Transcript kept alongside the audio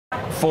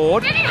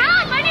forward. I need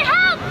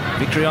help!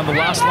 Victory on the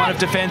last line of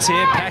defence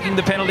here, packing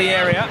the penalty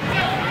area.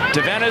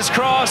 Devanna's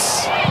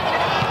cross,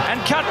 and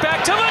cut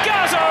back to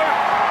Logarzo.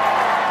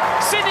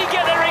 Sydney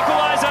get their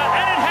equaliser,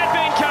 and it had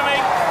been coming.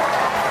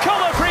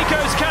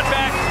 Colaprico's cut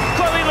back.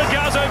 Chloe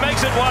Logarzo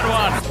makes it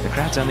 1-1. The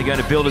crowd's only going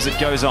to build as it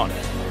goes on.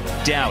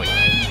 Dowie,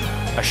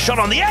 a shot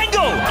on the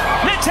angle.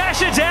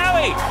 Natasha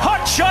Dowie,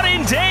 hot shot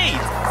indeed.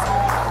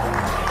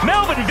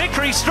 Melbourne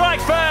victory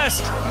strike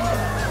first.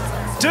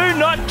 Do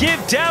not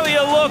give Dowie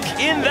a look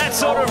in that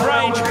sort of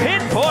range.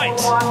 Pinpoint.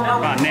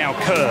 Right, now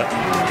Kerr.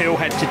 Hill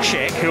had to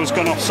check. Hill's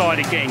gone offside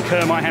again.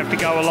 Kerr might have to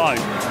go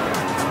alone.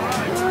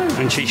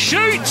 And she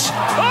shoots.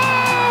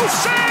 Oh,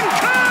 Sam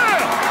Kerr!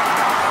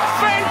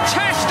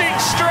 Fantastic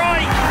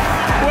strike.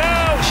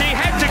 Well, she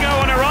had to go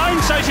on her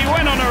own, so she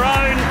went on her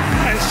own.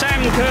 And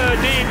Sam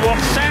Kerr did what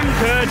Sam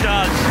Kerr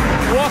does.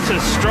 What a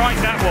strike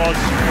that was.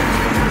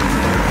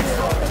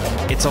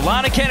 It's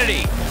Alanna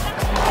Kennedy.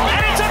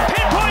 And it's a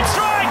pinpoint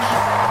strike.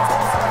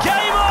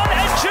 Game on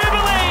and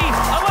Jubilee.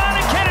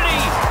 Alanna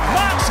Kennedy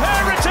marks her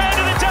return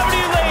to the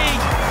W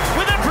League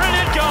with a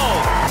brilliant goal.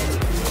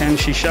 Can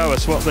she show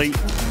us what the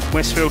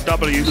Westfield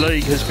W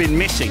League has been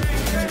missing?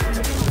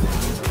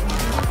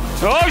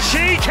 Oh,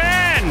 she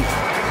can!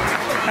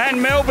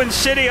 And Melbourne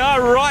City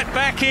are right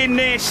back in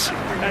this.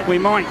 We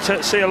might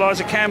see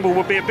Eliza Campbell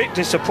will be a bit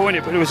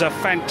disappointed, but it was a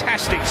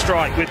fantastic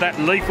strike with that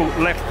lethal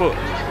left foot.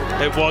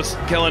 It was.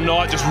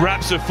 Kellond-Knight just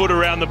wraps her foot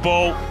around the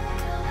ball.